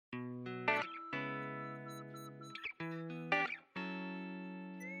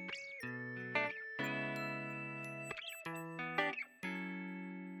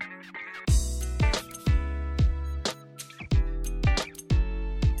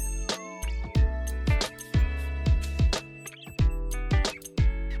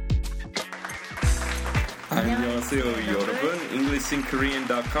안녕하세요 여러분.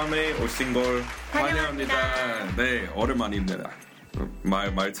 EnglishinKorean.com에 오신 걸 환영합니다. 네, 오랜만입니다.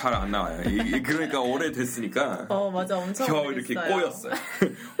 말 잘 안 나와요. 그러니까 오래됐으니까 맞아, 엄청 혀 이렇게 꼬였어요.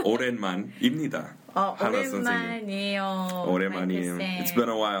 오랜만입니다. 오랜만이에요. 오랜만이에요. It's been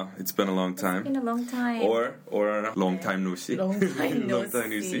a while. It's been a long time. It's been a long time. Or long time no see. Long time no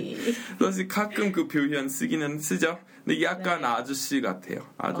see. 사실 가끔 그 표현 쓰기는 쓰죠. 근데 약간 네. 아저씨 같아요.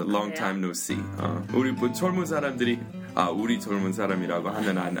 아주 long 그래요? time no see. 우리 뭐 젊은 사람들이 우리 젊은 사람이라고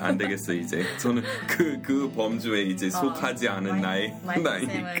하면 안 되겠어 이제. 저는 그 범주에 이제 속하지 않은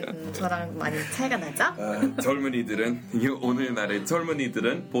나이니까. 저랑 많이 차이가 나죠? 젊은이들은 오늘날의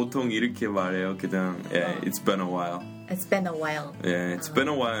젊은이들은 보통 이렇게 말해요. 그냥 it's been a while. It's been a while. It's been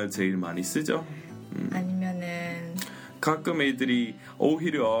a while 제일 많이 쓰죠. 아니면은 가끔 애들이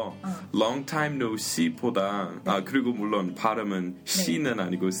오히려 long time no see보다 그리고 물론 발음은 C는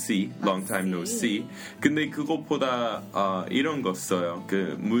아니고 see, long time no see. 근데 그것보다 이런 거 써요.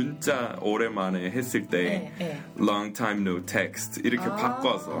 그 문자 오랜만에 했을 때 long time no text 이렇게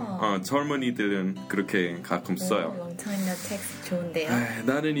바꿔서 젊은이들은 그렇게 가끔 써요. long time no text 좋은데요.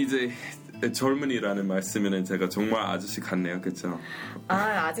 나는 이제 젊은이라는 말 쓰면은 제가 정말 아저씨 같네요, 그렇죠?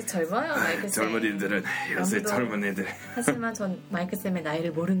 아직 젊어요, 마이크 쌤. 젊은이들은 요새 젊은이들. 하지만 전 마이크 쌤의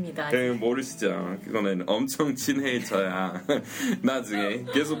나이를 모릅니다. 모르시죠? 그거는 엄청 친해져야 나중에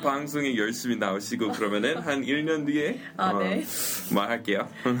계속 방송에 열심히 나오시고 그러면은 한 1년 뒤에 네. 말할게요.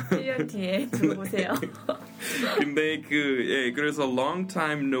 1년 뒤에 들어보세요. 근데 그래서 long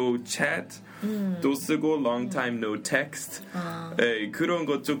time no chat. 또 쓰고 long time no text 그런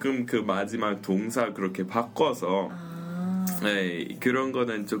거 조금 그 마지막 동사 그렇게 바꿔서 그런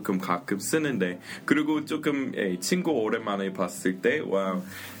거는 조금 가끔 쓰는데 그리고 조금 친구 오랜만에 봤을 때 wow,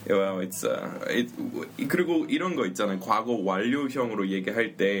 그리고 이런 거 있잖아요. 과거 완료형으로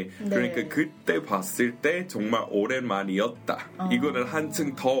얘기할 때 그러니까 그때 봤을 때 정말 오랜만이었다. 이거는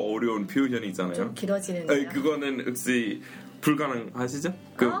한층 더 어려운 표현이잖아요. 좀 길어지는데요. 그거는 혹시 불가능하시죠?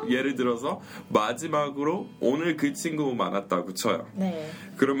 예를 들어서 마지막으로 오늘 그 친구 만났다고 쳐요. 네.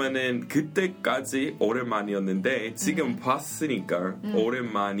 그러면은 그때까지 오랜만이었는데 지금 봤으니까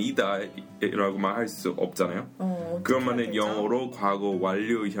오랜만이다라고 말할 수 없잖아요. 그러면은 영어로 과거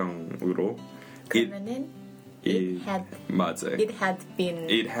완료형으로 그러면은 It had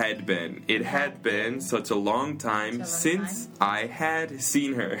been such a long time since I had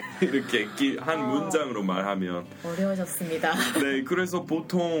seen her. 이렇게 한 문장으로 말하면 어려워졌습니다. 네, 그래서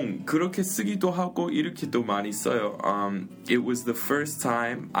보통 그렇게 쓰기도 하고 이렇게도 많이 써요. It was the first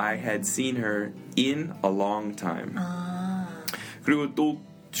time I had seen her in a long time. 그리고 또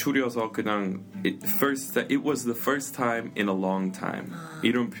줄여서 그냥 it was the first time in a long time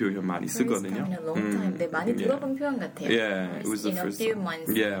이런 표현 많이 쓰거든요. First time in a long time. 네, 많이 들어본 표현 같아요. Yeah, it was the first in a few months.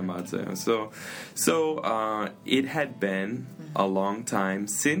 Yeah, 맞아요. So it had been a long time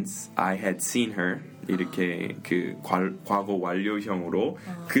since I had seen her. 이렇게 그 과거 완료형으로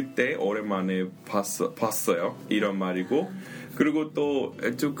그때 오랜만에 봤어요. 이런 말이고. 그리고 또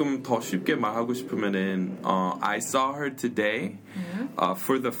조금 더 쉽게 말하고 싶으면은 I saw her today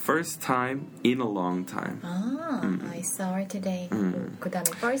for the first time in a long time. I saw her today. 그다음에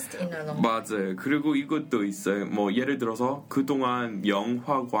first in a long time. 맞아요. 그리고 이것도 있어요. 뭐 예를 들어서 그동안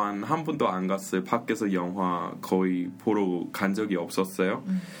영화관 한 번도 안 갔어요. 밖에서 영화 거의 보러 간 적이 없었어요.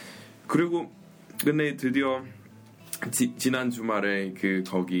 그리고 근데 드디어 지난 주말에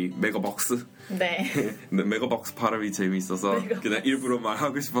거기 메가박스 메가박스 발음이 재미있어서 그냥 일부러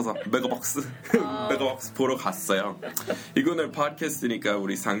말하고 싶어서 메가박스 보러 갔어요. 이거는 팟캐스트니까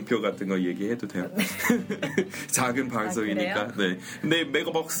우리 상표 같은 거 얘기해도 돼요. 작은 방송이니까. 네. 근데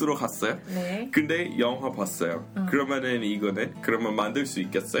메가박스로 갔어요. 네. 근데 영화 봤어요. 그러면 만들 수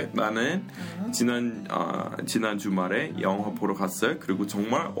있겠어요? 나는 지난 주말에 영화 보러 갔어요. 그리고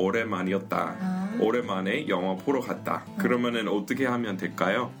정말 오랜만이었다. 오랜만에 영화 보러 갔다. 그러면은 어떻게 하면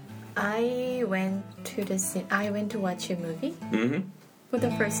될까요? I went to watch a movie for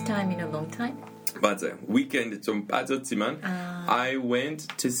the first time in a long time. 맞아요. weekend 좀 빠졌지만 I went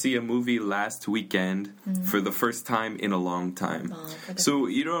to see a movie last weekend for the first time in a long time. So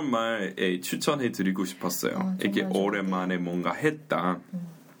이런 말 추천해 드리고 싶었어요. 이게 오랜만에 뭔가 했다.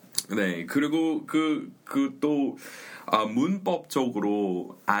 네. 그리고 또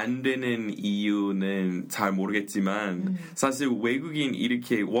문법적으로 안 되는 이유는 잘 모르겠지만 사실 외국인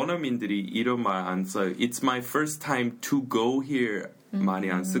이렇게 원어민들이 이런 말 안 써요. It's my first time to go here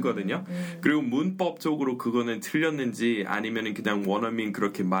많이 안 쓰거든요. 그리고 문법적으로 그거는 틀렸는지 아니면 그냥 원어민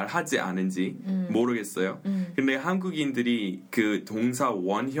그렇게 말하지 않은지 모르겠어요. 근데 한국인들이 그 동사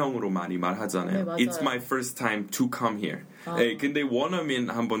원형으로 많이 말하잖아요. 네, It's my first time to come here. 네, 근데 원어민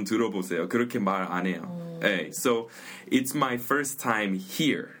한번 들어보세요. 그렇게 말 안 해요. So it's my first time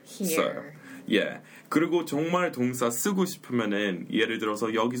here. So, yeah. 그리고 정말 동사 쓰고 싶으면은 예를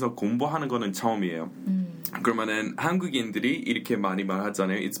들어서 여기서 공부하는 거는 처음이에요. 그러면은 한국인들이 이렇게 많이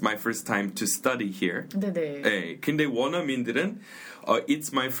말하잖아요. It's my first time to study here. 네네. 네. 근데 원어민들은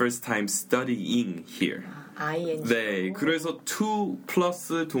It's my first time studying here. ING. 네, 그래서 to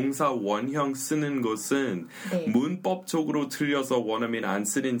플러스 동사 원형 쓰는 것은 네. 문법적으로 틀려서 원어민 안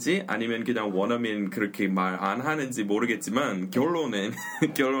쓰는지 아니면 그냥 원어민 그렇게 말 안 하는지 모르겠지만 결론은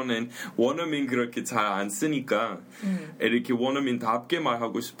원어민 그렇게 잘 안 쓰니까 이렇게 원어민답게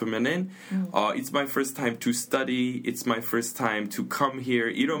말하고 싶으면은 It's my first time to study, It's my first time to come here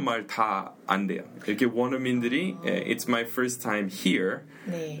이런 말 다 안 돼요. 이렇게 원어민들이 It's my first time here.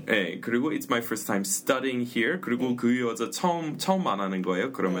 네. 네, 그리고 It's my first time studying here. 그리고 네. 그 여자 처음 만나는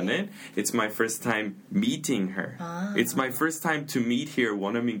거예요. 그러면은 It's my first time meeting her. It's my first time to meet here.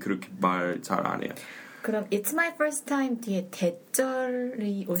 원어민 그렇게 말 잘 안 해요. 그럼 It's my first time 뒤에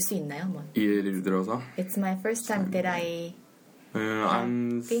대절이 올 수 있나요? 뭐. 예를 들어서 It's my first time that I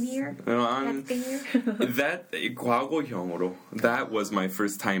have been here. Have been here. That 과거형으로 That was my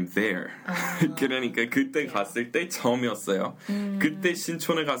first time there. 그러니까 그때 갔을 때 처음이었어요. 그때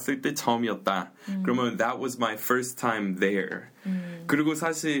신촌에 갔을 때 처음이었다. 그러면 That was my first time there. 그리고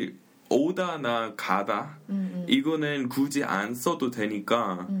사실 오다나 가다 이거는 굳이 안 써도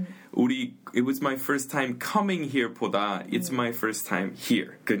되니까 우리 It was my first time coming here보다 It's my first time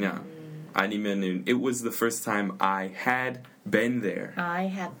here 그냥 아니면은 It was the first time I had been there. I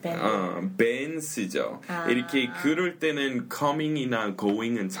had been there. been 쓰죠. 이렇게 그럴 때는 coming이나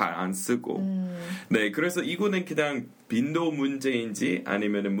going은 잘 안 쓰고. 네, 그래서 이거는 그냥 빈도 문제인지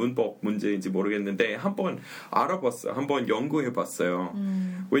아니면은 문법 문제인지 모르겠는데 한번 알아봤어요. 한번 연구해봤어요.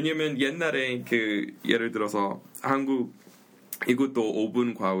 왜냐면 옛날에 그 예를 들어서 한국 이것도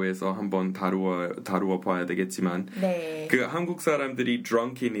 5분 과외에서 한번 다루어 봐야 되겠지만 네. 그 한국 사람들이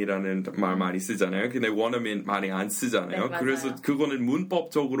drunken이라는 말 많이 쓰잖아요. 근데 원어민 많이 안 쓰잖아요. 네, 그래서 그거는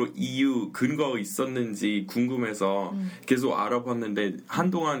문법적으로 이유 근거 있었는지 궁금해서 계속 알아봤는데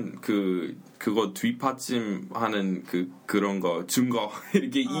한동안 그거 뒷받침하는 그런 거 증거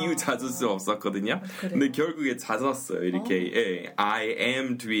이렇게 이유 찾을 수 없었거든요. 근데 결국에 찾았어요. 이렇게 I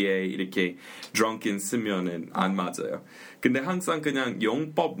am 뒤에 이렇게 drunken 쓰면은 안 맞아요. 근데 항상 그냥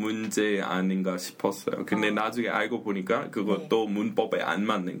용법 문제 아닌가 싶었어요. 근데 나중에 알고 보니까 그것도 문법에 안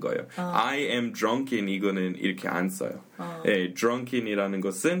맞는 거예요. I am drunken 이거는 이렇게 안 써요. drunken이라는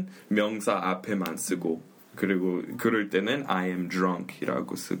것은 명사 앞에만 쓰고 그리고 그럴 때는 I am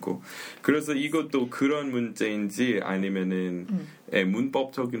drunk이라고 쓰고 그래서 이것도 그런 문제인지 아니면은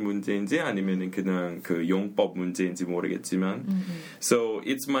문법적인 문제인지 아니면은 그냥 그 용법 문제인지 모르겠지만 So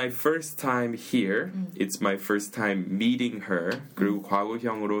it's my first time here It's my first time meeting her 그리고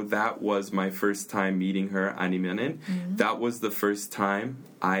과거형으로 That was my first time meeting her 아니면은 That was the first time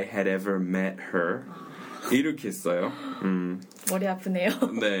I had ever met her 이렇게 써요. 머리 아프네요.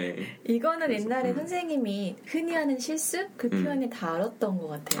 네. 이거는 옛날에 선생님이 흔히 하는 실수? 그 표현을 다뤘던 것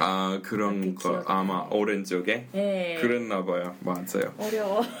같아요. 아, 그런 거 아마 오른쪽에? 네. 그랬나 봐요. 맞아요.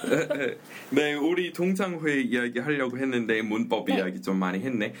 어려워. 네, 우리 동창회 이야기 하려고 했는데 문법 이야기 좀 많이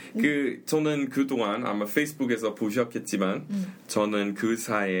했네. 저는 그동안 아마 페이스북에서 보셨겠지만 저는 그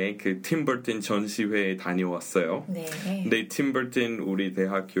사이에 그 팀버튼 전시회에 다녀왔어요. 네. 근데 팀버튼 우리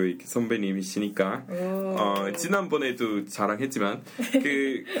대학교의 선배님이시니까 지난번에도 자랑했지만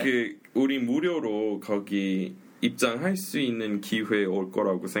우리 무료로 거기 입장할 수 있는 기회에 올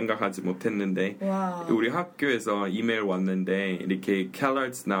거라고 생각하지 못했는데 와. 우리 학교에서 이메일 왔는데 이렇게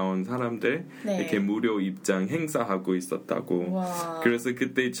캘러츠 나온 사람들 네. 이렇게 무료 입장 행사하고 있었다고. 와. 그래서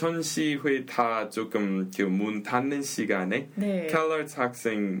그때 전시회 다 조금 문 닫는 시간에 네. 캘러츠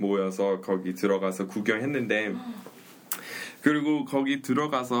학생 모여서 거기 들어가서 구경했는데 그리고 거기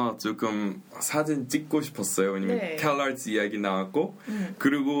들어가서 조금 사진 찍고 싶었어요. 왜냐면 네. 캘러츠 이야기 나왔고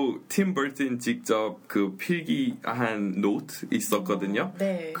그리고 팀 버튼 직접 그 필기한 노트 있었거든요.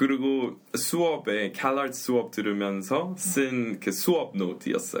 네. 그리고 수업에 캘러츠 수업 들으면서 쓴 그 수업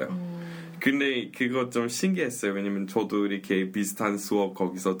노트였어요. 근데 그거 좀 신기했어요. 왜냐면 저도 이렇게 비슷한 수업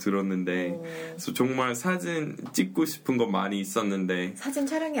거기서 들었는데 그래서 정말 사진 찍고 싶은 거 많이 있었는데 사진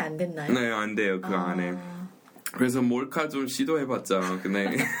촬영이 안 됐나요? 네, 안 돼요. 그 안에. 그래서 몰카 좀 시도해봤죠.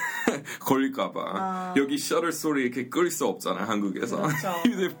 근데 걸릴까봐. 여기 셔틀 소리 이렇게 끌 수 없잖아, 한국에서. 그렇죠.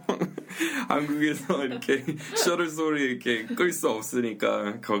 휴대폰. 한국에서 이렇게 셔틀 소리 이렇게 끌 수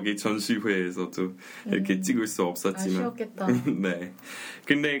없으니까 거기 전시회에서도 이렇게 찍을 수 없었지만. 아쉬웠겠다. 네.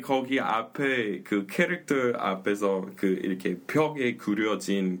 근데 거기 앞에 그 캐릭터 앞에서 그 이렇게 벽에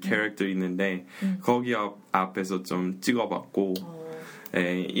그려진 캐릭터 있는데 거기 앞에서 좀 찍어봤고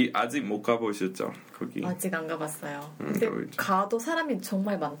아직 못 가보셨죠? 거기. 아직 안 가봤어요. 근데 가도 사람이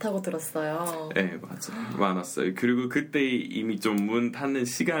정말 많다고 들었어요. 네, 맞아. 많았어요. 그리고 그때 이미 좀 문 닫는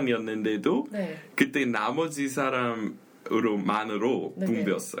시간이었는데도 그때 나머지 사람으로만으로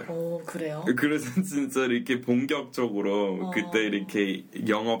붐볐어요. 오, 그래요? 그래서 진짜 이렇게 본격적으로 그때 이렇게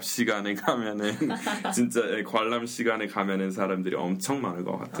영업 시간에 가면은 진짜 관람 시간에 가면은 사람들이 엄청 많을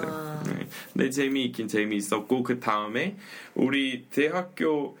것 같아요. 근데 재미있긴 재미있었고 그 다음에 우리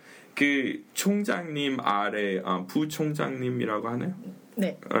대학교 그 총장님 아래 부총장님이라고 하나요?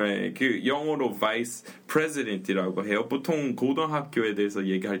 네. 그 영어로 vice president이라고 해요. 보통 고등학교에 대해서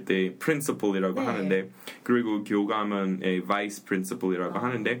얘기할 때 principal이라고 하는데 그리고 교감은 vice principal이라고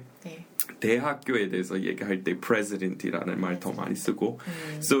하는데 대학교에 대해서 얘기할 때 president이라는 말 더 많이 쓰고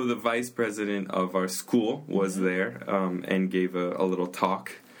So the vice president of our school was there and gave a little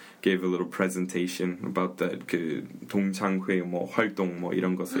talk. Gave a little presentation about that 그 동창회 뭐 활동 뭐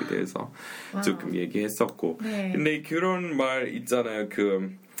이런 것에 대해서 조금 얘기했었고 근데 그런 말 있잖아요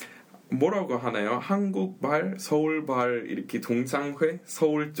그 뭐라고 하나요 한국발 서울발 이렇게 동창회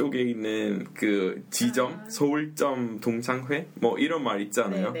서울 쪽에 있는 그 지점 서울점 동창회 뭐 이런 말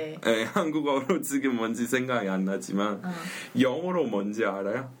있잖아요 한국어로 지금 뭔지 생각이 안 나지만 영어로 뭔지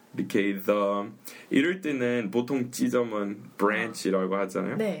알아요? 이렇게 이럴 때는 보통 지점은 branch이라고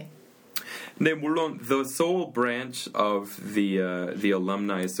하잖아요. 네, 물론 the sole branch of the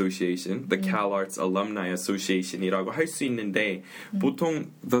Alumni Association, the CalArts Alumni Association이라고 할 수 있는데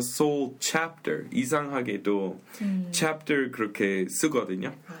보통 the sole chapter 이상하게도 chapter 그렇게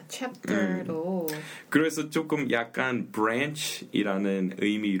쓰거든요. chapter로. 그래서 조금 약간 branch이라는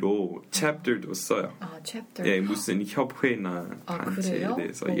의미로 chapter도 써요. chapter. 예, 무슨 협회나 단체에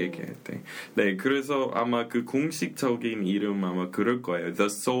대해서 얘기할 때. 네, 그래서 아마 그 공식적인 이름 아마 그럴 거예요. The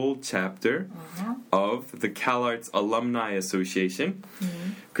sole chapter of the CalArts Alumni Association.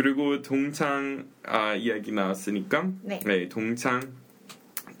 그리고 동창 이야기 나왔으니까 네, 동창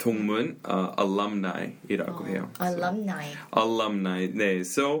동문 alumni이라고 해요. alumni. 네,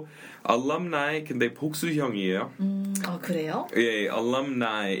 so alumni 근데 복수형이에요. 그래요? 예,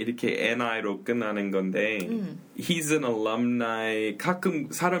 alumni 이렇게 ni로 끝나는 건데 he's an alumni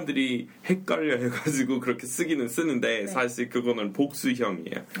가끔 사람들이 헷갈려 해가지고 그렇게 쓰기는 쓰는데 사실 그거는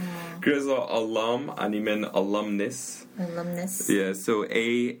복수형이에요. 그래서 alum 아니면 alumnus. Yeah, so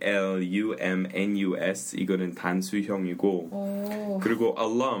alumnus 이거는 단수형이고 그리고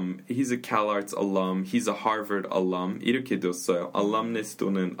alum, he's a CalArts alum, he's a Harvard alum 이렇게 뒀어요. alumnus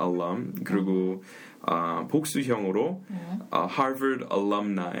또는 alum 그리고 복수형으로 Harvard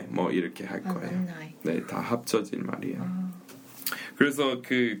alumni 뭐 이렇게 할 거예요. 네, 다 합쳐진 말이에요. 그래서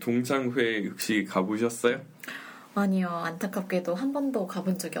그 동창회 혹시 가보셨어요? 아니요, 안타깝게도 한 번도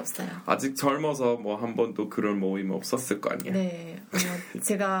가본 적이 없어요. 아직 젊어서 뭐 한 번도 그런 모임 없었을 거 아니에요? 네,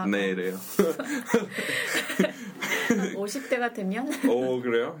 제가 네래요. 50대가 되면? 오,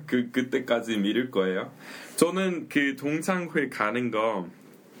 그래요? 그때까지 미룰 거예요. 저는 그 동창회 가는 거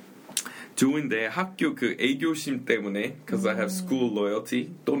좋은데 학교 그 애교심 때문에 because I have school loyalty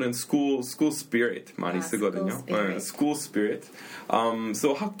또는 school spirit 많이 쓰거든요. school spirit.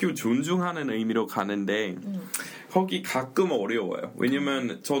 So 학교 존중하는 의미로 가는데 거기 가끔 어려워요.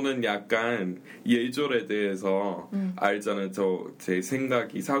 왜냐면 저는 약간 예절에 대해서 알잖아요. 제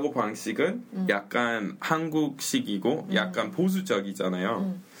생각이 사고 방식은 약간 한국식이고 약간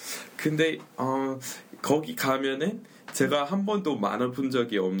보수적이잖아요. 근데 거기 가면은 제가 한 번도 만나본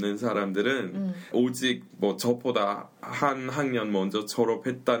적이 없는 사람들은 오직 뭐 저보다 한 학년 먼저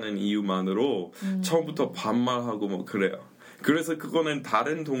졸업했다는 이유만으로 처음부터 반말하고 뭐 그래요. 그래서 그거는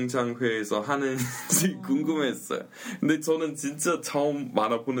다른 동창회에서 하는지 궁금했어요. 근데 저는 진짜 처음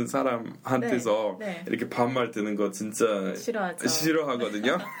만나보는 사람한테서 이렇게 반말 드는 거 진짜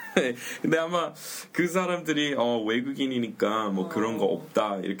싫어하거든요. 근데 아마 그 사람들이 외국인이니까 뭐 그런 거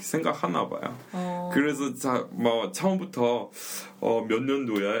없다 이렇게 생각하나 봐요. 그래서 뭐 처음부터 몇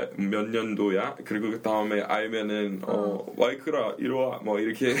년도야 그리고 그 다음에 알면은 와이크라 이리와 뭐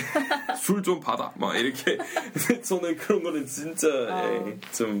이렇게 술 좀 받아 막 이렇게 저는 그런 거는 진짜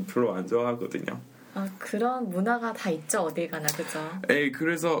좀 별로 안 좋아하거든요. 그런 문화가 다 있죠 어딜 가나 그죠?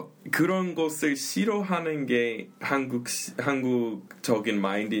 그래서 그런 것을 싫어하는 게 한국적인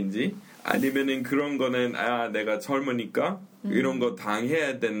마인드인지 아니면은 그런 거는 내가 젊으니까 이런 거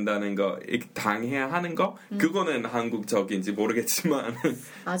당해야 된다는 거, 당해야 하는 거 그거는 한국적인지 모르겠지만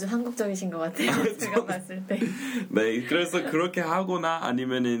아주 한국적이신 것 같아요. 제가 봤을 때. 네, 그래서 그렇게 하거나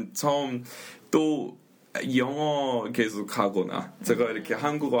아니면은 처음 또 영어 계속 하거나 제가 이렇게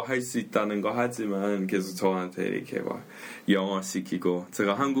한국어 할 수 있다는 거 하지만 계속 저한테 이렇게 막 영어 시키고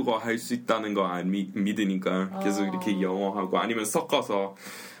제가 한국어 할 수 있다는 거 안 믿으니까 계속 이렇게 영어 하고 아니면 섞어서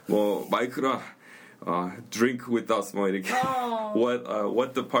뭐 마이크라 drink with us 뭐 이렇게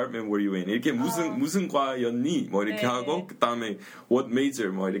what department were you in 이렇게 무슨 과였니 뭐 이렇게 하고 그 다음에 what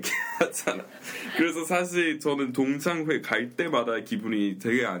major 뭐 이렇게 하잖아. 그래서 사실 저는 동창회 갈 때마다 기분이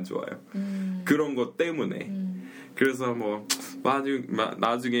되게 안 좋아요. 그런 것 때문에. 그래서 뭐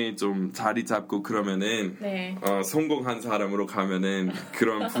나중에 좀 자리 잡고 그러면은 성공한 사람으로 가면은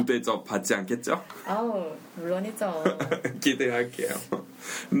그런 부대접 받지 않겠죠? 아우 물론이죠. 기대할게요.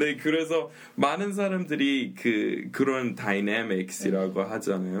 네, 그래서 많은 사람들이 그런 dynamics이라고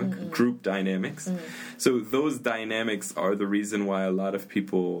하잖아요. group dynamics. So those dynamics are the reason why a lot of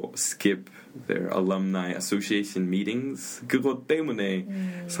people skip their alumni association meetings. 그것 때문에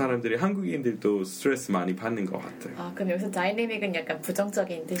사람들이 한국인들도 스트레스 많이 받는 것 같아요. 아, 그럼 여기서 다이내믹은 약간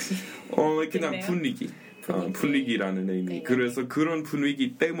부정적인 뜻이 그냥 분위기라는 의미. 네. 그래서 그런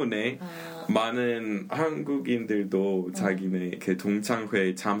분위기 때문에 많은 한국인들도 자기네 그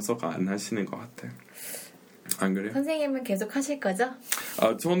동창회에 참석 안 하시는 것 같아요. 안 그래요? 선생님은 계속 하실 거죠?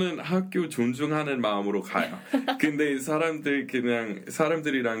 저는 학교 존중하는 마음으로 가요. 근데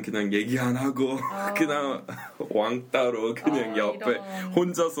사람들이랑 그냥 얘기 안 하고 그냥 왕따로 그냥 옆에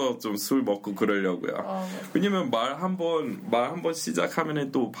혼자서 좀 술 먹고 그러려고요. 왜냐면 말 한 번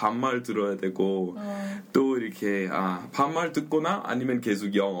시작하면은 또 반말 들어야 되고 또 이렇게 반말 듣거나 아니면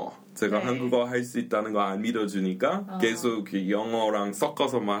계속 영어. 제가 한국어 할 수 있다는 거 안 믿어주니까 계속 영어랑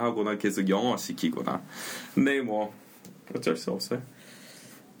섞어서만 하거나 계속 영어 시키거나. 근데 뭐 어쩔 수 없어요.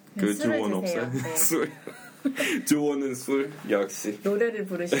 그 조언 없어요. 네. 술. 조언은 술 역시. 노래를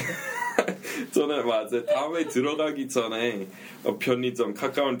부르시고. 저는 맞아요. 다음에 들어가기 전에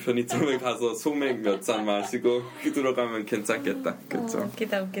가까운 편의점에 가서 소맥 몇 잔 마시고 들어가면 괜찮겠다. 그렇죠?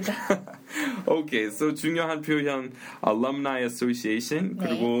 웃기다. 오케이, so 중요한 표현 alumni association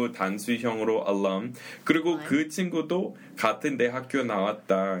그리고 단수형으로 alum 그리고 그 친구도 같은 대학교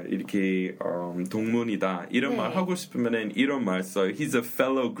나왔다 이렇게 동문이다 이런 말 하고 싶으면은 이런 말 써요. He's a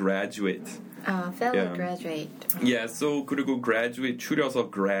fellow graduate. fellow graduate. Yeah, so 그리고 graduate 줄여서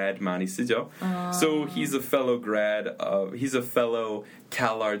grad 많이 쓰죠. So he's a fellow grad. He's a fellow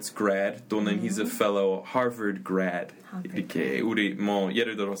CalArts grad 또는 he's a fellow Harvard grad. 이렇게 우리 뭐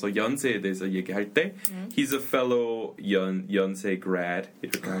예를 들어서 연세에 대해서 얘기할 때 he's a fellow 연세 grad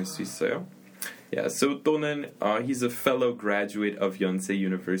이렇게 할 수 있어요. Yeah, so 또는 he's a fellow graduate of 연세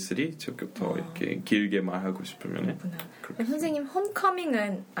University. 조금 더 이렇게 길게 말하고 싶으면. 선생님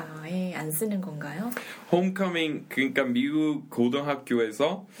홈커밍은 아예 안 쓰는 건가요? 홈커밍 그러니까 미국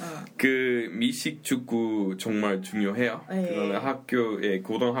고등학교에서 그 미식 축구 정말 중요해요. 그거는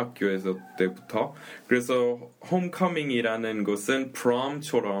고등학교에서 때부터. 그래서 홈커밍이라는 것은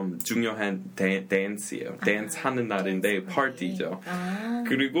prom처럼 중요한 댄스예요. 댄스 하는 날인데 파티죠.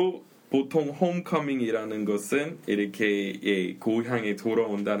 그리고 보통 홈커밍이라는 것은 이렇게 고향에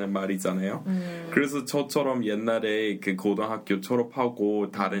돌아온다는 말이잖아요. 그래서 저처럼 옛날에 그 고등학교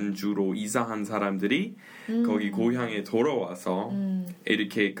졸업하고 다른 주로 이사한 사람들이 거기 고향에 돌아와서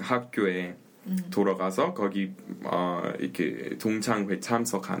이렇게 그 학교에 돌아가서 거기 이렇게 동창회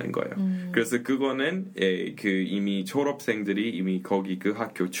참석하는 거예요. 그래서 그거는 그 이미 졸업생들이 이미 거기 그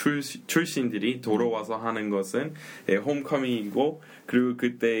학교 출신들이 돌아와서 하는 것은 홈커밍이고 그리고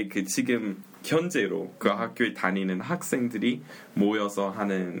그때 그 지금 현재로 그 학교에 다니는 학생들이 모여서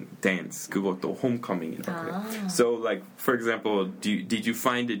하는 댄스 그것도 homecoming이라고 해요. So like for example, did you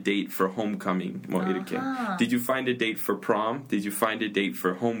find a date for homecoming? 뭐 이렇게. Did you find a date for prom? Did you find a date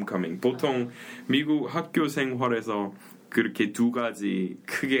for homecoming? 보통 미국 학교 생활에서 그렇게 두 가지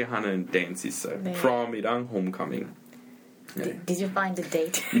크게 하는 댄스 있어요. prom이랑 homecoming. Did you find a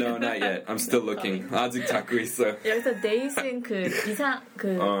date? No, not yet. I'm still looking. 아직 찾고 있어요. 여기서 date은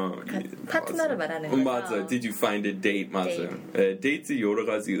파트너를 말하는 거죠? 맞아요. Did you find a date? 맞아요. 데이트 여러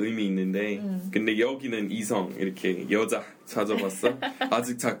가지 의미 있는데 근데 여기는 이성 이렇게 여자 찾아봤어?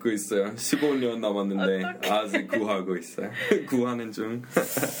 아직 찾고 있어요. 15년 남았는데 아직 구하고 있어요. 구하는 중.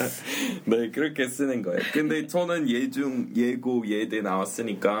 네, 그렇게 쓰는 거예요. 근데 저는 예고 예대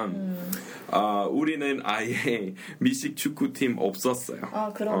나왔으니까 우리는 아예 미식 축구팀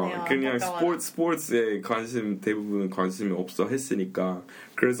없었어요. 그러네요. 그냥 스포츠에 대부분 관심이 없어 했으니까.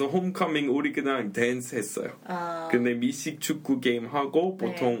 그래서 홈커밍 우리 그냥 댄스 했어요. 근데 미식 축구 게임 하고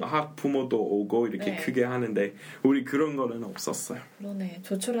보통 학부모도 오고 이렇게 크게 하는데 우리 그런 거는 없었어요. 그러네.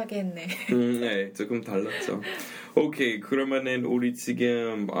 조촐하게 했네. 네, 조금 달랐죠. 오케이, 그러면은 우리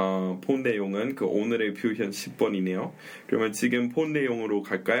지금 본 내용은 그 오늘의 표현 10번이네요. 그러면 지금 본 내용으로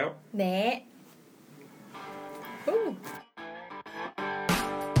갈까요? 네. Ooh.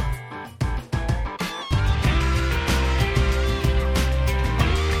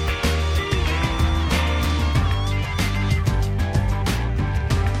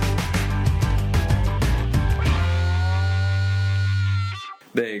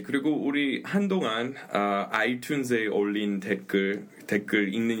 네, 그리고 우리 한동안 아이튠즈에 올린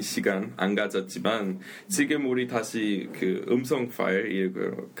댓글 읽는 시간 안 가졌지만 지금 우리 다시 그 음성 파일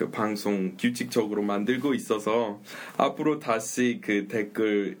그 방송 규칙적으로 만들고 있어서 앞으로 다시 그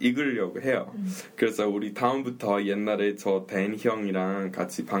댓글 읽으려고 해요. 그래서 우리 다음부터 옛날에 저 댄 형이랑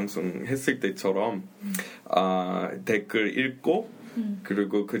같이 방송했을 때처럼 댓글 읽고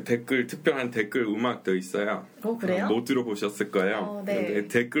그리고 그 댓글 특별한 댓글 음악도 있어요. 그래요? 못 들어보셨을 거예요. 네.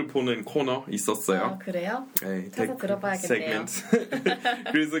 댓글 보는 코너 있었어요. 그래요? 네, 찾아 들어봐야겠네요.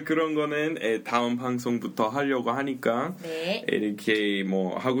 그래서 그런 거는 다음 방송부터 하려고 하니까 네. 이렇게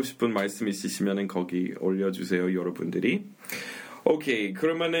뭐 하고 싶은 말씀 있으시면은 거기 올려주세요, 여러분들이. 오케이,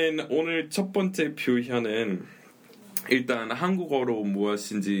 그러면은 오늘 첫 번째 표현은 일단 한국어로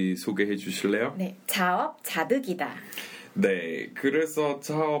무엇인지 소개해 주실래요? 네, 자업자득이다. 네, 그래서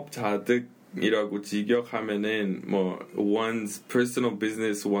자업자득이라고 직역하면은 뭐 one's personal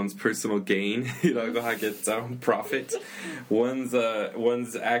business, one's personal gain이라고 하겠죠. profit, one's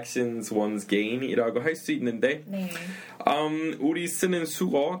actions, one's gain이라고 할 수 있는데 네. 우리 쓰는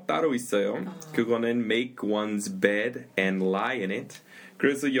수거 따로 있어요. 그거는 make one's bed and lie in it.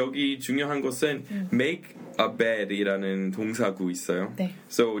 그래서 여기 중요한 것은 make a bed이라는 동사구 있어요. 네.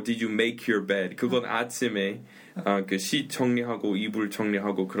 So did you make your bed? 그건 아침에 그 시 정리하고 이불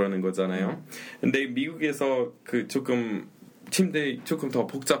정리하고 그러는 거잖아요. 근데 미국에서 그 조금 침대 조금 더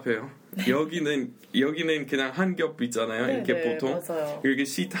복잡해요. 여기는 그냥 한 겹 있잖아요. 네, 이렇게 네, 보통 맞아요. 이렇게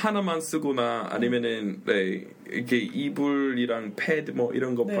시트 하나만 쓰거나 아니면은 네, 이렇게 이불이랑 패드 뭐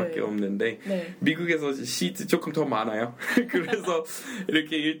이런 것밖에 네. 없는데 네. 미국에서 시트 조금 더 많아요. 그래서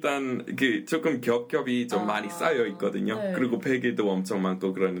이렇게 일단 그 조금 겹겹이 좀 많이 쌓여 있거든요. 네. 그리고 베개도 엄청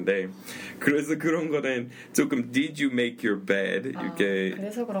많고 그러는데 그래서 그런 거는 조금 did you make your bed 이렇게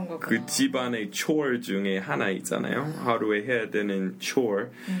그래서 그런 거구나. 그 집안의 chore 중에 하나 있잖아요. 하루에 해야 되는 chore.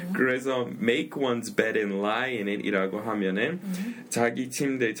 그래서 make one's bed and lie in it 이라고 하면은 자기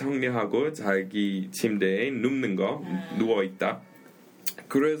침대 정리하고 자기 침대에 눕는 거 누워있다.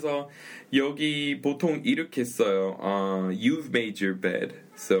 그래서 여기 보통 이렇게 써요. You've made your bed.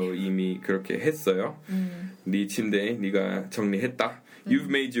 So 이미 그렇게 했어요. 네 침대 네가 정리했다. You've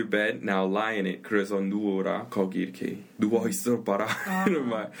made your bed, now lie in it. 그래서 누워라. 거기 이렇게 누워있어 봐라. 이런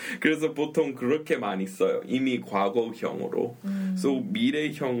말. 그래서 보통 그렇게 많이 써요. 이미 과거형으로. So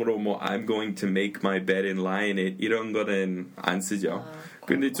미래형으로 뭐 I'm going to make my bed and lie in it 이런 거는 안 쓰죠.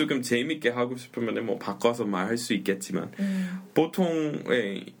 근데 조금 재밌게 하고 싶으면 뭐 바꿔서 말할 수 있겠지만 보통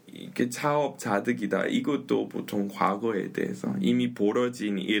이게 자업자득이다. 이것도 보통 과거에 대해서 이미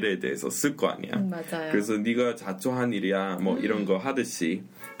벌어진 일에 대해서 쓸 거 아니야. 맞아요. 그래서 네가 자초한 일이야. 뭐 이런 거 하듯이.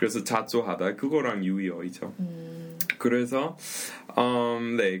 그래서 자초하다. 그거랑 유의어이죠. 그래서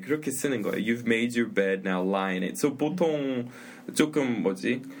네 그렇게 쓰는 거예요. You've made your bed, now lie in it. So 보통 조금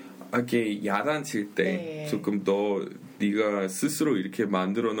이렇게 야단칠 때 네. 조금 더 네가 스스로 이렇게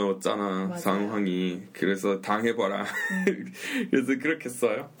만들어 놓았잖아. 맞아요. 상황이. 그래서 당해봐라. 그래서 그렇게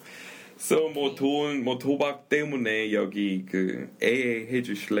써요. So 뭐 도박 때문에 여기 그 A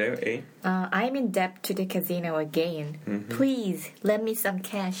해주실래요? A? I'm in debt to the casino again. Please lend me some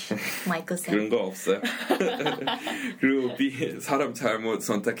cash. Michael said. 그런 거 없어요. 그리고 B 사람 잘못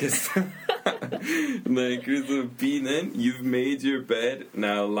선택했어. 네, 그래서 B는 You've made your bed,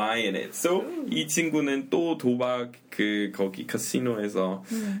 now lie in it. So 이 친구는 또 도박 거기 카시노에서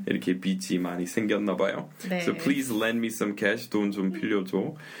이렇게 빚이 많이 생겼나 봐요. 네. So please lend me some cash. 돈 좀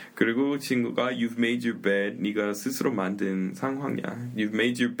빌려줘. 그리고 친구가 You've made your bed. 네가 스스로 만든 상황이야. You've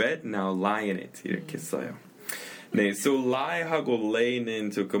made your bed, now lie in it. 이렇게 써요. 네, so lie하고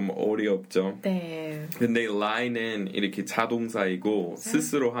lay는 조금 어렵죠. 네. 근데 lie는 이렇게 자동사이고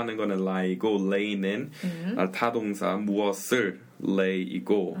스스로 하는 거는 lie이고 lay는 타동사 무엇을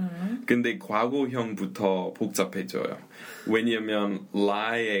lay이고 근데 과거형부터 복잡해져요. 왜냐면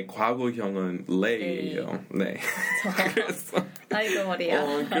lie의 과거형은 lay예요. 네. 그래서 아이고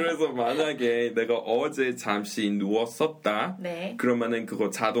머리야. 그래서 만약에 내가 어제 잠시 누웠었다. 네. 그러면은 그거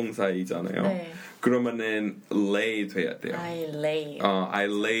자동사이잖아요. 네. 그러면은 lay 돼야 돼요. I lay. I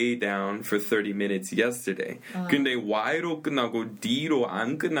lay down for 30 minutes yesterday. 근데 Y로 끝나고 D로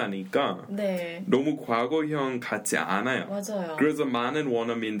안 끝나니까 네. 너무 과거형 같지 않아요. 맞아요. 그래서 많은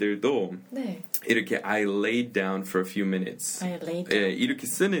원어민들도 네. 이렇게 I laid down for a few minutes. I lay down. 예, 이렇게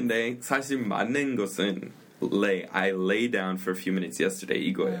쓰는데 사실 맞는 것은 I lay down for a few minutes yesterday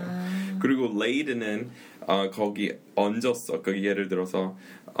이거예요. 그리고 laid는 거기 얹었어. 그 예를 들어서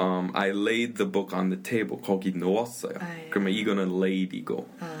I laid the book on the table. 거기 놓았어요. 그러면 이거는 laid이고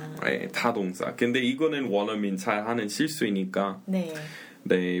타동사. 근데 이거는 원어민 잘 하는 실수이니까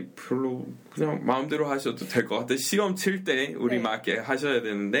네, 별로 그냥 마음대로 하셔도 될 것 같아요. 시험 칠 때 우리 맞게 하셔야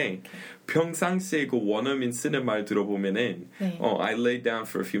되는데 평상시에 그 원어민 쓰는 말 들어보면은 I lay down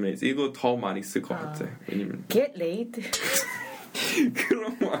for a few minutes 이거 더 많이 쓸 것 같아요. 왜냐면 get laid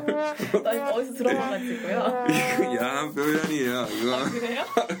그런 말 어디서 들어봐가지고요. 이거 야한 표현이에요. 이거. 그래요?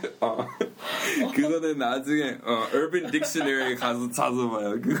 그거는 나중에 Urban Dictionary 가서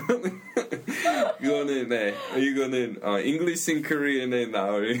찾아봐요. 그거는 네 이거는 English in Korean에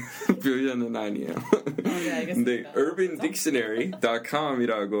나올 표현은 아니에요. 네, 알겠습니다. 근데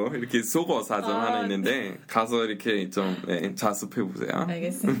urbandictionary.com이라고 이렇게 속어 사전 하나 있는데 가서 이렇게 좀 자습해 보세요.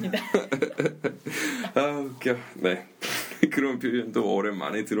 알겠습니다. 아 웃겨. 네. 그런 표현도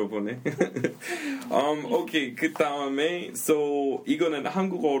오랜만에 들어보네. 오케이. 그 다음에 so 이거는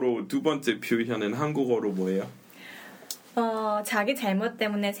한국어로 두 번째 표현은 한국어로 뭐예요? 자기 잘못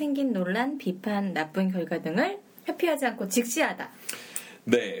때문에 생긴 논란, 비판, 나쁜 결과 등을 회피하지 않고 직시하다.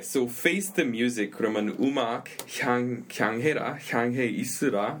 네, so face the music 그러면 음악 향해라, 향해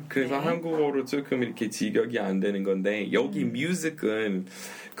있으라. 그래서 한국어로 조금 이렇게 직역이 안 되는 건데 여기 music은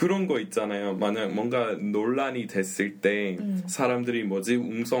그런 거 있잖아요. 만약 뭔가 논란이 됐을 때 사람들이 뭐지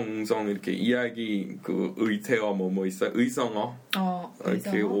웅성웅성 이렇게 이야기 그 의태어 뭐 있어요? 의성어.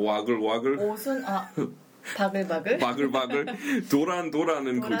 이렇게 와글와글. 오순 바글바글. 바글바글.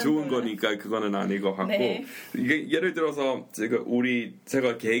 도란은 그 좋은 거니까 그거는 아닌 것 같고. 이게 예를 들어서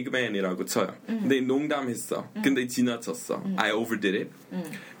제가 개그맨이라고 쳐요. 근데 농담했어. 근데 지나쳤어. I overdid it.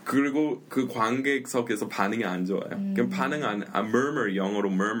 그리고 그 관객석에서 반응이 안 좋아요. 그럼 반응 murmur 영어로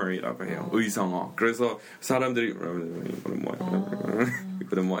murmur이라고 해요. 의성어. 그래서 사람들이 이거는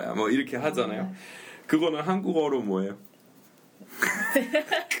뭐야? 뭐 이렇게 하잖아요. 그거는 한국어로 뭐예요?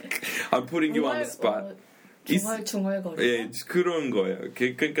 I'm putting you on the spot. 중얼거리다. 예, 그런 거예요.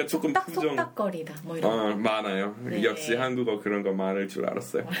 그러니까 조금 속닥거리다. 뭐 이런 많아요. 역시 한국어 그런 거 많을 줄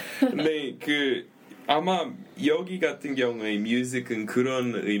알았어요. 근데 아마 여기 같은 경우에 뮤직은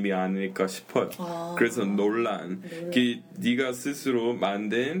그런 의미 아닐까 싶어요. 그래서 논란. 네가 스스로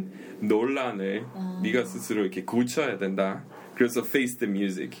만든 논란을 네가 스스로 이렇게 고쳐야 된다. 그래서 face the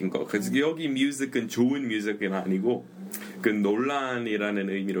music인 거. 그래서 여기 뮤직은 좋은 뮤직은 아니고 그 논란이라는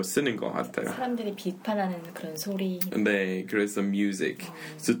의미로 쓰는 것 같아요. 사람들이 비판하는 그런 소리. 네, 그래서 music.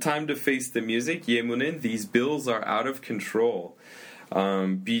 So time to face the music. 예문은 these bills are out of control.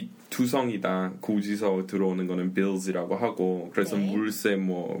 투성이다. 고지서 들어오는 거는 bills이라고 하고 그래서 물세,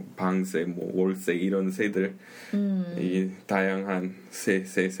 뭐 방세, 뭐 월세 이런 세들 이 다양한 세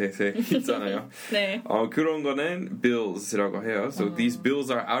있잖아요. 네. 그런 거는 bills라고 해요. So these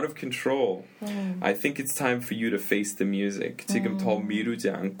bills are out of control. I think it's time for you to face the music. 지금 더 미루지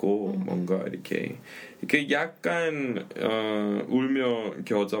않고 뭔가 이렇게 약간 울며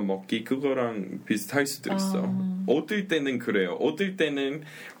겨자 먹기 그거랑 비슷할 수도 있어. 어떨 때는 그래요. 어떨 때는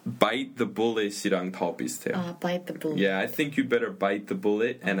bite the bullet이랑 더 비슷해요. bite the bullet. Yeah, I think you better bite the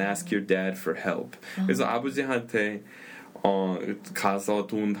bullet and ask your dad for help. 그래서 아버지한테 가서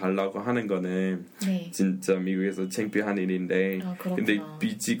돈 달라고 하는 거는 진짜 미국에서 창피한 일인데 근데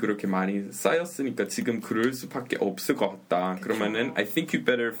빚이 그렇게 많이 쌓였으니까 지금 그럴 수밖에 없을 것 같다. 그러면은 I think you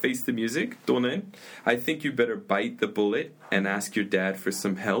better face the music 또는 I think you better bite the bullet and ask your dad for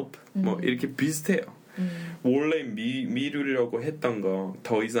some help. 뭐 이렇게 비슷해요. 원래 미루려고 했던 거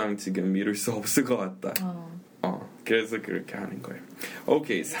더 이상 지금 미룰 수 없을 것 같다. 그래서 그렇게 하는 거예요.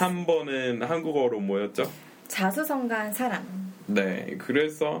 오케이, 3번은 한국어로 뭐였죠? 자수성가한 사람. 네,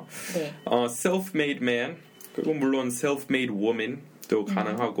 그래서 self-made man 그리고 물론 self-made woman도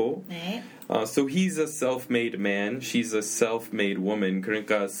가능하고 so he's a self-made man, she's a self-made woman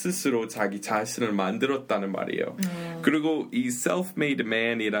그러니까 스스로 자기 자신을 만들었다는 말이에요. 그리고 이 self-made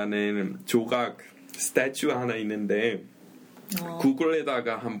man이라는 조각 스태츄 하나 있는데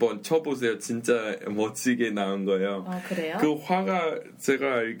구글에다가 한번 쳐보세요. 진짜 멋지게 나온 거예요. 그래요? 그 화가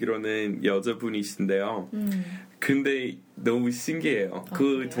제가 알기로는 여자분이신데요. 근데 너무 신기해요.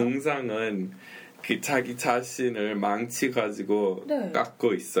 그 그래요? 동상은 그 자기 자신을 망치가지고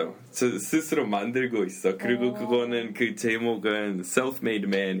깎고 있어. 스스로 만들고 있어. 그리고 그거는 그 제목은 Self-Made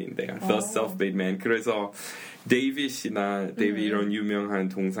Man인데요. The Self-Made Man. 그래서 데이빗이나 이런 유명한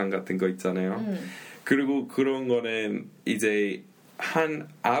동상 같은 거 있잖아요. 그리고 그런 거는 이제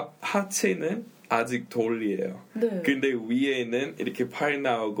하체는 아직 돌이에요. 네. 근데 위에는 이렇게 팔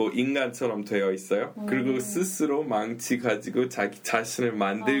나오고 인간처럼 되어 있어요. 그리고 스스로 망치 가지고 자기 자신을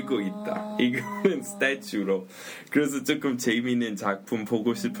만들고 있다. 이거는 스태츄로. 그래서 조금 재미있는 작품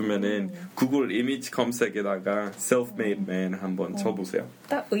보고 싶으면은 구글 이미지 검색에다가 self-made man 한번 쳐보세요.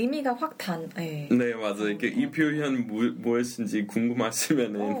 딱 의미가 확 네. 네, 맞아요. 이 표현 무엇인지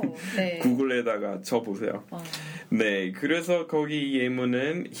궁금하시면은 네. 구글에다가 쳐보세요. 네, 그래서 거기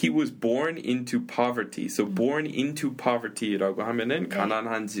예문은 he was born into poverty. So born into poverty라고 하면은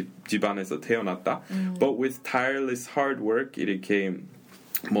가난한 집안에서 태어났다. But with tireless hard work 이렇게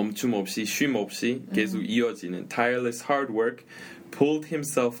멈춤 없이 쉼 없이 계속 이어지는 tireless hard work pulled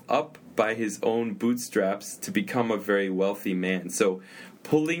himself up by his own bootstraps to become a very wealthy man. So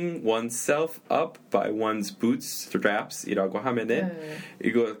pulling oneself up by one's bootstraps이라고 하면은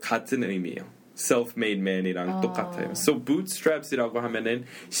이거 같은 의미예요. self-made man이랑 똑같아요. So bootstraps이라고 하면은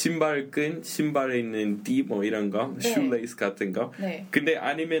신발끈, 신발에 있는 띠 뭐 이런 거, shoelace 같은 거. 네. 근데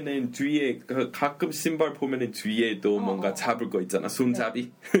아니면은 뒤에 가끔 신발 보면은 뒤에도 뭔가 잡을 거 있잖아.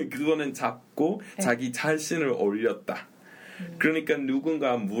 손잡이. 그거는 잡고 자기 자신을 올렸다. 그러니까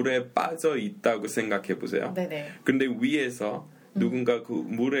누군가 물에 빠져 있다고 생각해 보세요. 네네. 근데 위에서 누군가 그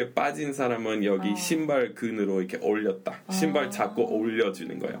물에 빠진 사람은 여기 신발 근으로 이렇게 올렸다. 신발 잡고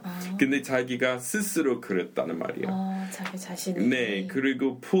올려주는 거예요. 근데 자기가 스스로 그랬다는 말이에요. 자기 자신이. 네,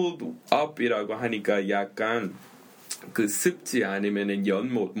 그리고 pulled up이라고 하니까 약간 그 습지 아니면은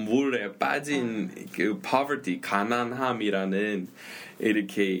연못 물에 빠진 그 poverty 가난함이라는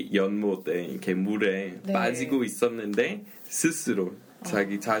이렇게 연못에 이렇게 물에 빠지고 있었는데 스스로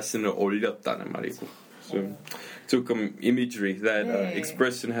자기 자신을 올렸다는 말이고. 조금 imagery. That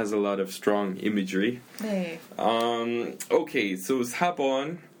expression has a lot of strong imagery. 네. Okay, so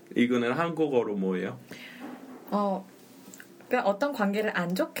 4번 이거는 한국어로 뭐예요? 그러니까 어떤 관계를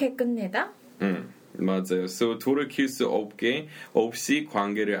안 좋게 끝내다? 맞아요. So 돌이킬 수 없이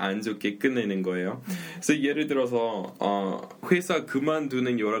관계를 안 좋게 끝내는 거예요. 그래서 예를 들어서 회사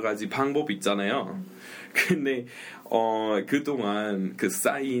그만두는 여러 가지 방법 있잖아요. 근데 그동안 그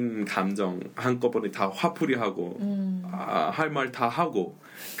쌓인 감정 한꺼번에 다 화풀이하고 할 말 다 하고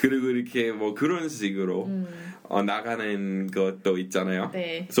그리고 이렇게 뭐 그런 식으로 나가는 것도 있잖아요.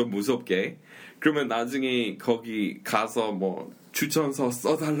 네. 좀 무섭게. 그러면 나중에 거기 가서 뭐 추천서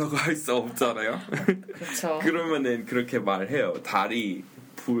써달라고 할 수 없잖아요. 그렇죠. 그러면은 그렇게 말해요. 다리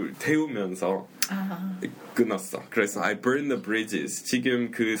불 태우면서 끊었어. 그래서 I burn the bridges. 지금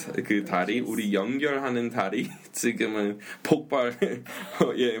그 다리 우리 연결하는 다리 지금은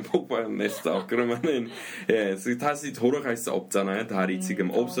폭발냈어. 그러면은 다시 돌아갈 수 없잖아요. 다리 지금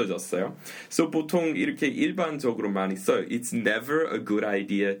없어졌어요. So 보통 이렇게 일반적으로 많이 써요. It's never a good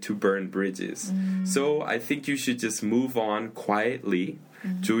idea to burn bridges. So I think you should just move on quietly.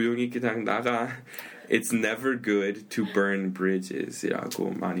 조용히 그냥 나가. It's never good to burn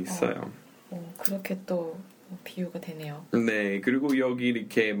bridges이라고 많이 써요. 그렇게 또 비유가 되네요. 네, 그리고 여기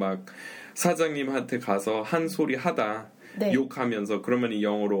이렇게 막 사장님한테 가서 한 소리 하다 욕하면서 그러면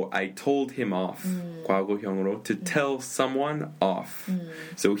영어로 I told him off. 과거형으로 to tell someone off.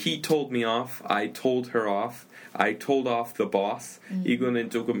 So he told me off. I told her off. I told off the boss. 이거는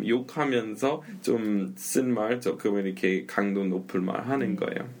조금 욕하면서 좀 쓴 말 조금 이렇게 강도 높을 말 하는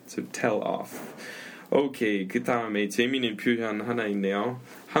거예요. So tell off. 오케이, 그 다음에 재미있는 표현 하나 있네요.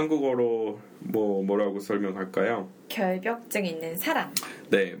 한국어로 뭐라고 설명할까요? 결벽증 있는 사람.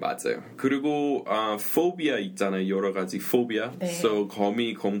 네, 맞아요. 그리고 phobia 있잖아요. 여러 가지 phobia. 네. So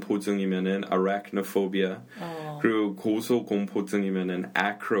거미 공포증이면은 arachnophobia. 그리고 고소 공포증이면은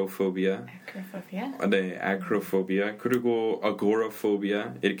acrophobia. acrophobia? 네, acrophobia. 그리고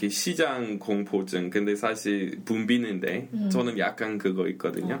agoraphobia. 이렇게 시장 공포증. 근데 사실 붐비는데 저는 약간 그거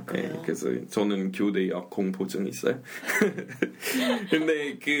있거든요. 네, 그래서 저는 교대역 공포증 있어요.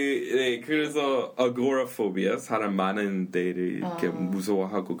 근데 그래서 agoraphobia 사람 많은 데를 이렇게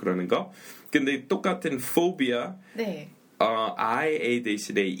무서워하고 그러는 거. 근데 똑같은 phobia. 네. I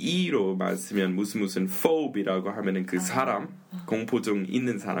대신에 E로 쓰면 무슨 phobe이라고 하면은 그 사람 공포증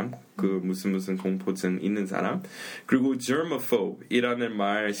있는 사람 그 무슨 공포증 있는 사람 그리고 germaphobe이라는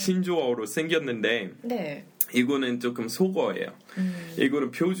말 신조어로 생겼는데 네. 이거는 조금 속어예요.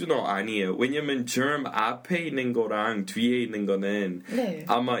 이거는 표준어 아니에요. 왜냐면 germ 앞에 있는 거랑 뒤에 있는 거는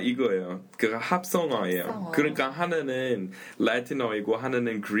아마 이거예요. 그 합성어예요. 그러니까 하나는 라틴어이고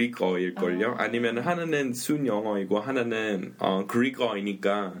하나는 그리크어일걸요. 아니면 하나는 순영어이고 하나는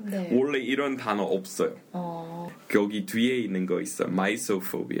그리크어이니까 원래 이런 단어 없어요. 여기 뒤에 있는 거 있어.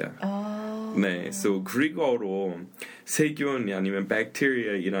 mysophobia. 네, so 그리고로 세균 아니면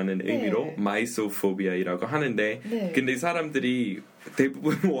bacteria이라는 의미로 mysophobia,이라고 하는데, 네. 근데 사람들이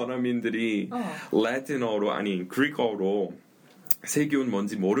대부분 원어민들이 라틴어로 아닌 그리고로 세균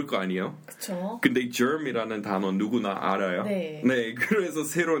뭔지 모를 거 아니에요? 그쵸. 근데 germ이라는 단어 누구나 알아요. 네. 네, 그래서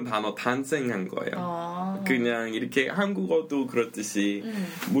새로운 단어 탄생한 거예요. 그냥 이렇게 한국어도 그렇듯이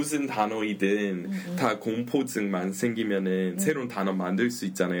무슨 단어이든 다 공포증만 생기면은 새로운 단어 만들 수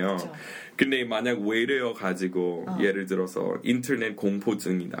있잖아요. 그쵸. 근데 만약 외래어 가지고 예를 들어서 인터넷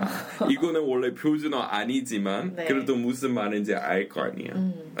공포증이다. 이거는 원래 표준어 아니지만 네. 그래도 무슨 말인지 알 거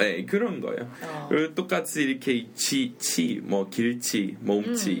아니에요. 네, 그런 거예요. 그리고 똑같이 이렇게 뭐 길치,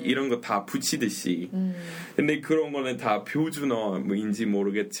 몸치 이런 거 다 붙이듯이. 근데 그런 거는 다 표준어인지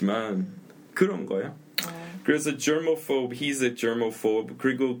모르겠지만 그런 거예요. 그래서 germaphobe, he's a germaphobe.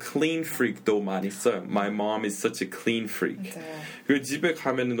 그리고 clean freak도 많이 써요. My mom is such a clean freak. 그리고 집에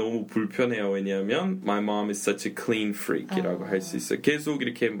가면 너무 불편해요. 왜냐하면 my mom is such a clean freak이라고 할 수 있어요. 계속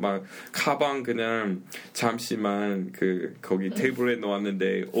이렇게 막 가방 그냥 잠시만 거기 테이블에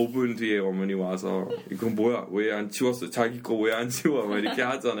놓았는데 5분 뒤에 어머니 와서 이거 뭐야? 왜 안 치웠어? 자기 거 왜 안 치워? 막 이렇게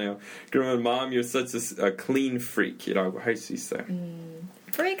하잖아요. 그러면 mom, you're such a clean freak이라고 할 수 있어요.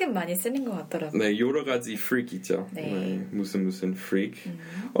 freak은 많이 쓰는 것 같더라고요. 네, 여러 가지 freak 있죠. 네. 네, 무슨 freak.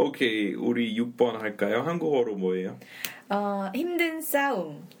 오케이, 우리 6번 할까요? 한국어로 뭐예요? 힘든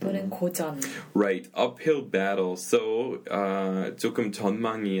싸움 또는 고전. Right, uphill battle. So, 조금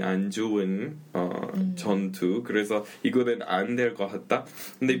전망이 안 좋은 전투. 그래서 이거는 안 될 것 같다.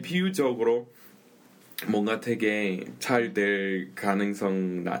 근데 비유적으로 뭔가 되게 잘 될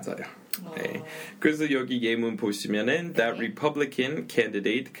가능성 낮아요. 네. 그래서 여기 예문 보시면은 that Republican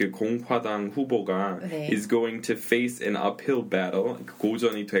candidate 그 공화당 후보가 is going to face an uphill battle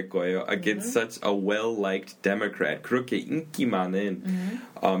고전이 될 거예요 against such a well-liked Democrat 그렇게 인기 많은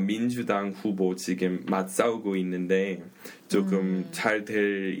민주당 후보 지금 맞싸우고 있는데 조금 잘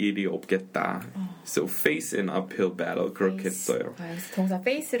될 일이 없겠다. So face an uphill battle 그렇게 써요. 동사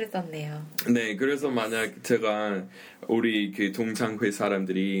face를 썼네요. 네, 그래서 만약 제가 우리 그 동창회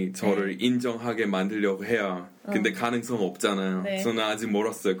사람들이 저를 인정하게 만들려고 해요. 근데 가능성 없잖아요. 네. 저는 아직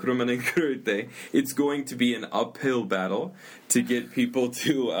멀었어요. 그러면은 그럴 때 it's going to be an uphill battle to get people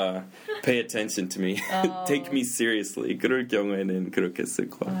to pay attention to me, take me seriously. 그럴 경우에는 그렇게 쓸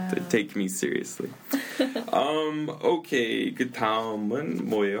것 같아요. Take me seriously. 오케이, 그 다음은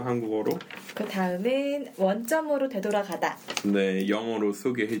뭐예요? 한국어로? 그 다음은 원점으로 되돌아가다. 네, 영어로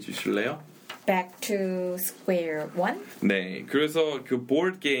소개해 주실래요? Back to square one? 네, 그래서 그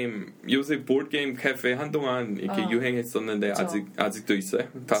보드 게임 요새 보드 게임 카페 한동안 이렇게 유행했었는데 그쵸. 아직도 있어요?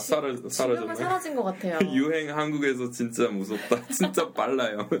 다 지금은 사라졌나요? 사라진 것 같아요. 유행 한국에서 진짜 무섭다. 진짜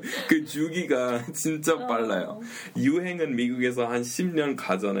빨라요. 그 주기가 진짜 빨라요. 유행은 미국에서 한 10년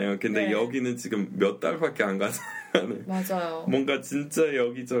가잖아요. 근데 네. 여기는 지금 몇 달밖에 안 가잖아요. 맞아요. 뭔가 진짜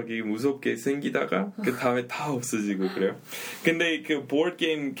여기저기 무섭게 생기다가 그 다음에 다 없어지고 그래요. 근데 그 보드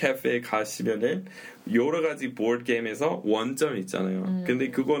게임 카페에 가시면은 여러 가지 보드 게임에서 원점 있잖아요. 근데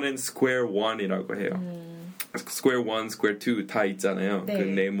그거는 square one이라고 해요. square one, square two 다 있잖아요. 네. 그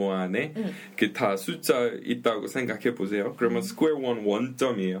네모 안에 그 다 숫자 있다고 생각해 보세요. 그러면 square one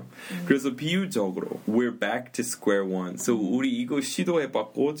원점이에요. 그래서 비유적으로 we're back to square one. So 우리 이거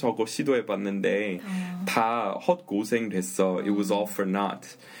시도해봤고 저거 시도해봤는데 다 헛고생 됐어. It was all for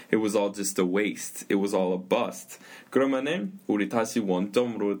naught. It was all just a waste. It was all a bust. 그러면은 우리 다시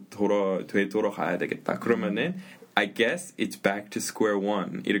원점으로 되돌아가야 되겠다. 그러면은 I guess it's back to square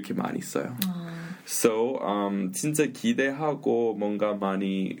one. 이렇게 많이 써요. So, 진짜 기대하고 뭔가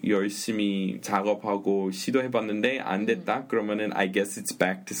많이 열심히 작업하고 시도해봤는데 안 됐다? 그러면은 I guess it's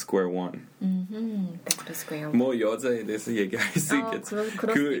back to square one. Back to square one. 뭐 여자에 대해서 얘기할 수 있겠죠.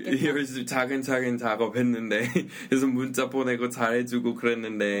 그럴 수 있겠다. 열심히 작은 작업했는데 그래서 문자 보내고 잘해주고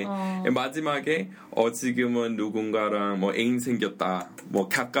그랬는데 마지막에 지금은 누군가랑 뭐 애인 생겼다. 뭐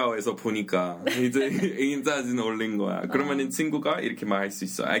가까워에서 보니까 이제 애인 사진 올린 거야. 그러면은 친구가 이렇게 말할 수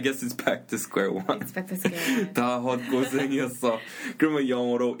있어. I guess it's back to square one. It's back to square one. 다 헛고생이었어. 그러면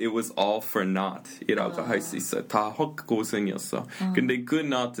영어로 it was all for naught이라고 할 수 있어요. 다 헛고생이었어. 근데 그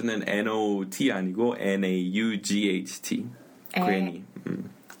naught는 N-O-T 아니고 N-A-U-G-H-T. 괜히.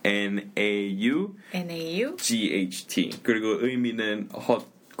 N-A-U-G-H-T. 그리고 의미는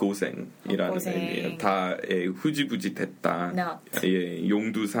헛고생이라는 의미예요. 다 후지부지 됐다. 예,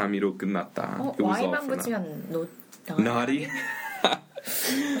 용두사미로 끝났다. Y만 붙이면 naughty?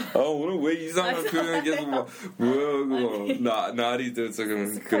 오늘 왜 이상한 표현 계속 막 뭐야 그거 나리도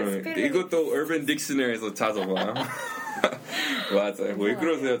지금 그런 이것도 Urban Dictionary에서 찾아봐요. 맞아요. 왜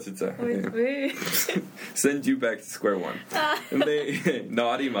그러세요 진짜? 왜? Send you back to square one. 근데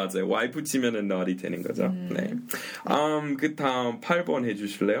naughty 맞아요. Y 붙이면은 naughty 되는 거죠. 네. 그 다음 8번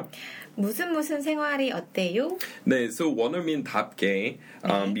해주실래요? 무슨 생활이 어때요? 네, so 원어민답게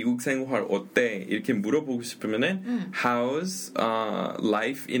미국 생활 어때? 이렇게 물어보고 싶으면은 How's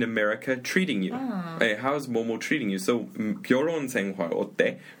life in America treating you? 네, how's 뭐뭐 treating you? So 결혼 생활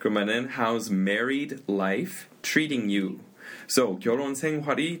어때? 그러면은 How's married life treating you? So 결혼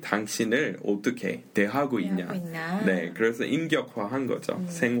생활이 당신을 어떻게 대하고 있냐? 네, 그래서 인격화한 거죠.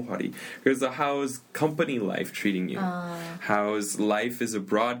 생활이. 그래서 how's company life treating you? How's life as a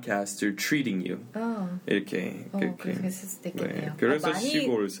broadcaster treating you? 이렇게. 그렇게 쓸 수도 있겠네요. 네, 그래서 많이,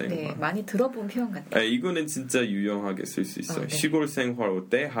 시골 생활. 네, 많이 들어본 표현 같아요. 네, 이거는 진짜 유용하게 쓸 수 있어요. 네. 시골 생활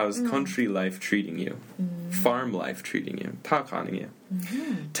어때? How's country life treating you? Farm life treating you? 다 가능해요.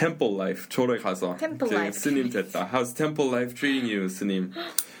 Temple life 절에 가서 스님 됐다. How's temple life treating you, 스님?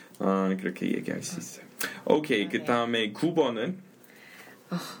 그렇게 얘기할 수 있어요. 오케이, 그 다음에 9번은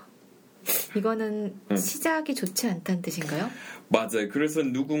이거는 시작이 좋지 않다는 뜻인가요? 맞아요. 그래서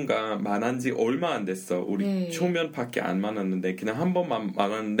누군가 만난 지 얼마 안 됐어. 우리 초면밖에 안 만났는데 그냥 한 번만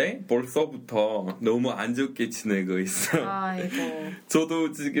만났는데 벌써부터 너무 안 좋게 지내고 있어. 아이고.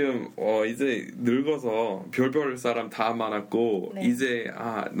 저도 지금 이제 늙어서 별별 사람 다 만났고 이제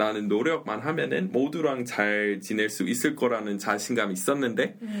나는 노력만 하면은 모두랑 잘 지낼 수 있을 거라는 자신감이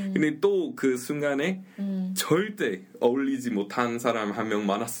있었는데 근데 또 그 순간에 절대 어울리지 못한 사람 한 명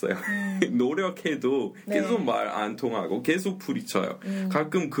많았어요. 노력해도 계속 말 안 통하고 계속 부딪혀요.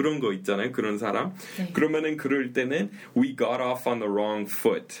 가끔 그런 거 있잖아요. 그런 사람. 그러면은 그럴 때는 we got off on the wrong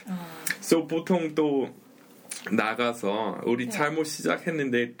foot. So 보통 또 나가서 우리 잘못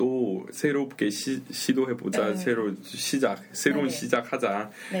시작했는데 또 새롭게 시도해보자. 새로운 시작하자.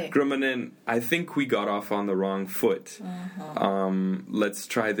 그러면은 I think we got off on the wrong foot. Let's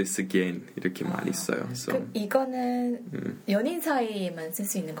try this again. 이렇게 많이 써요. So. 이거는 연인 사이에만 쓸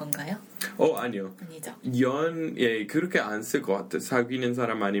수 있는 건가요? 아니요. 아니죠. 그렇게 안 쓸 것 같아요. 사귀는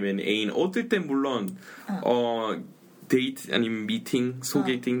사람 아니면 애인. 어떨 때 물론 데이트 아니면 미팅,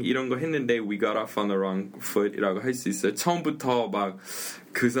 소개팅 이런 거 했는데 we got off on the wrong foot이라고 할 수 있어요. 처음부터 막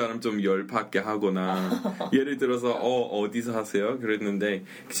그 사람 좀 열받게 하거나 예를 들어서 어디서 하세요? 그랬는데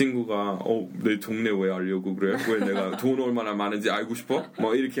그 친구가 내 동네 왜 알려고 그래? 왜 내가 돈 얼마나 많은지 알고 싶어?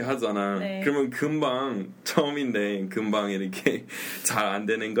 뭐 이렇게 하잖아. 그러면 금방 처음인데 금방 이렇게 잘 안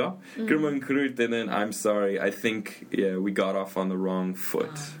되는 거? 그러면 그럴 때는 I'm sorry, I think we got off on the wrong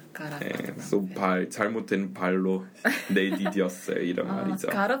foot. 그래서 잘못된 발로 내디뎠어요. 이런 말이죠.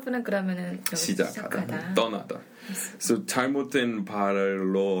 got off는 그러면은 시작하다, 떠나다. 그래서 잘못된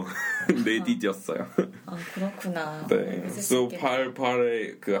발로 내디뎠어요. 그렇구나. 네. 그래서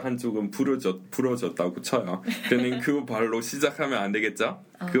발의 그 한쪽은 부러졌다고 쳐요. 그러면 그 발로 시작하면 안 되겠죠?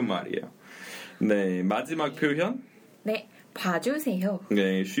 그 말이에요. 네, 마지막 표현. 네. 봐주세요.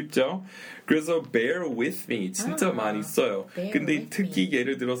 네, 쉽죠? 그래서 bear with me 진짜 많이 써요. 근데 특히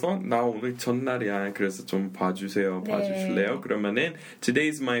예를 들어서 나 오늘 전날이야. 그래서 좀 봐주세요. 봐주실래요? 그러면은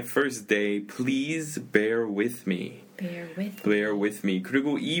Today's my first day. Please bear with me. Bear with me.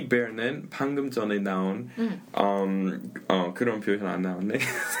 그리고 이 bear는 방금 전에 나온 그런 표현 안 나왔네.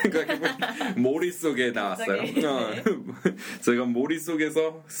 생각해보니까 머릿속에 나왔어요. 제가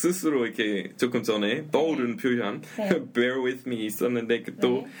머릿속에서 스스로 이렇게 조금 전에 떠오른 표현 bear with me 있었는데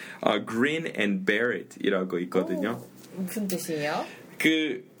또 grin and bear it 이라고 있거든요. 무슨 뜻이에요?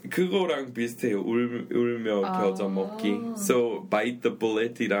 그거랑 비슷해요. 울며 겨자 먹기. So bite the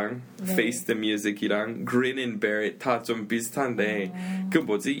bullet이랑 face the music이랑 grin and bear it 다 좀 비슷한데 그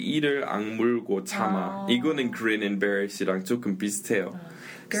뭐지? 이를 악물고 참아. 이거는 grin and bear it이랑 조금 비슷해요.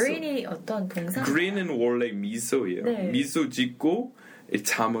 grin이 어떤 동사? grin은 원래 미소예요. 미소 짓고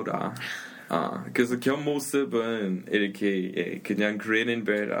참으라. 그래서 겉모습은 이렇게 그냥 grin and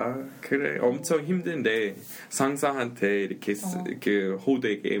bear 그래 엄청 힘든데 상사한테 이렇게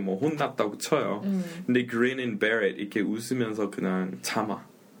호되게 뭐 혼났다고 쳐요. 근데 grin and bear it 이렇게 웃으면서 그냥 참아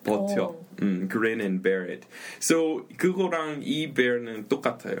버텨. grin and bear it. So 그거랑 이 bear는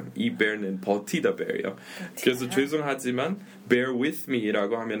똑같아요. 이 bear는 버티다 bear이요. 그래서 죄송하지만 bear with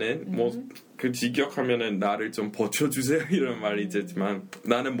me라고 하면은 그 직역하면은 나를 좀 버텨주세요 이런 말이지만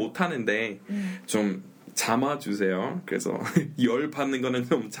나는 못하는데 좀 참아주세요. 그래서 열 받는 거는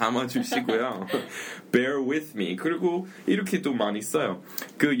좀 참아주시고요. bear with me. 그리고 이렇게도 많이 써요.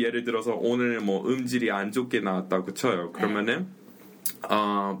 그 예를 들어서 오늘 뭐 음질이 안 좋게 나왔다고 쳐요. 그러면은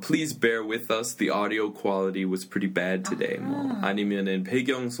please bear with us. The audio quality was pretty bad today. 뭐 아니면은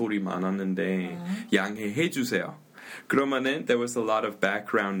배경 소리 많았는데 양해해 주세요. 그러면은 there was a lot of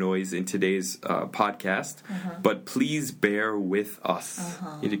background noise in today's podcast, but please bear with us.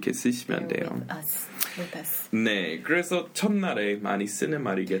 이렇게 쓰시면 돼요. 못했어. 네, 그래서 첫날에 많이 쓰는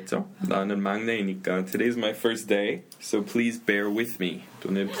말이겠죠. 나는 막내니까 today's my first day, so please bear with me.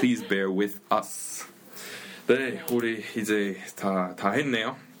 또는 please bear with us. 네, 우리 이제 다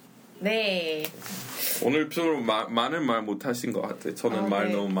했네요. 네. 오늘 좀 많은 말 못하신 것 같아요. 저는 말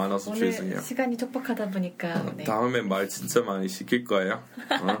네. 너무 많아서 죄송해요. 오늘 시간이 촉박하다 보니까 네. 다음에 말 진짜 많이 시킬 거예요.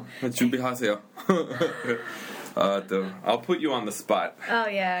 준비하세요. I'll put you on the spot. Oh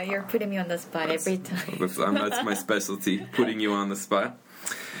yeah, you're putting me on the spot every time. That's my specialty, putting you on the spot.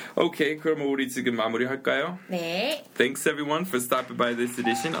 Okay, 그럼 우리 지금 마무리할까요? 네. Thanks everyone for stopping by this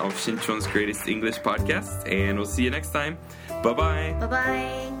edition of Shinchon's Greatest English Podcast, and we'll see you next time. Bye bye. Bye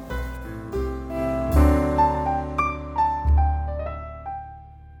bye.